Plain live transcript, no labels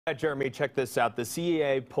Jeremy, check this out. The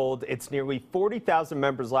CEA polled its nearly 40,000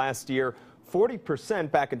 members last year. 40%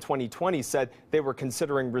 back in 2020 said they were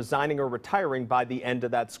considering resigning or retiring by the end of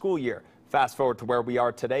that school year. Fast forward to where we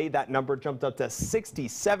are today, that number jumped up to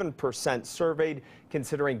 67% surveyed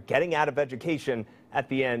considering getting out of education at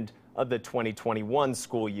the end of the 2021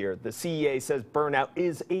 school year. The CEA says burnout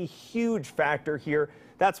is a huge factor here.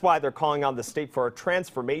 That's why they're calling on the state for a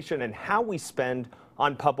transformation in how we spend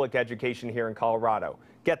on public education here in Colorado.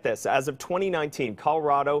 Get this, as of 2019,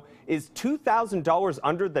 Colorado is $2,000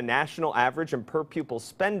 under the national average in per pupil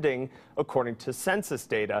spending, according to census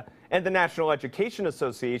data. And the National Education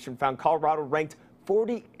Association found Colorado ranked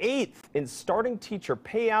 48th in starting teacher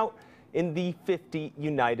payout in the 50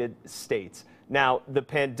 United States. Now, the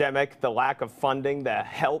pandemic, the lack of funding, the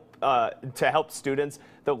help to help students,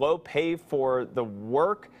 the low pay for the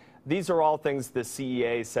work, these are all things the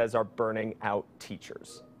CEA says are burning out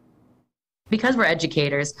teachers. Because we're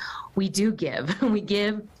educators, we do give. We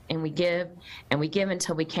give and we give and we give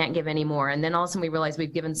until we can't give anymore. And then all of a sudden we realize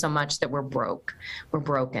we've given so much that we're broke. We're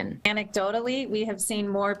broken. Anecdotally, we have seen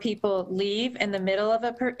more people leave in the middle of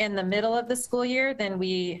the school year than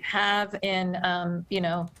we have in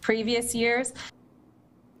previous years.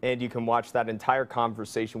 And you can watch that entire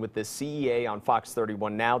conversation with the CEA on Fox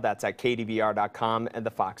 31 now. That's at KDVR.com and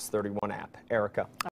the Fox 31 app. Erica.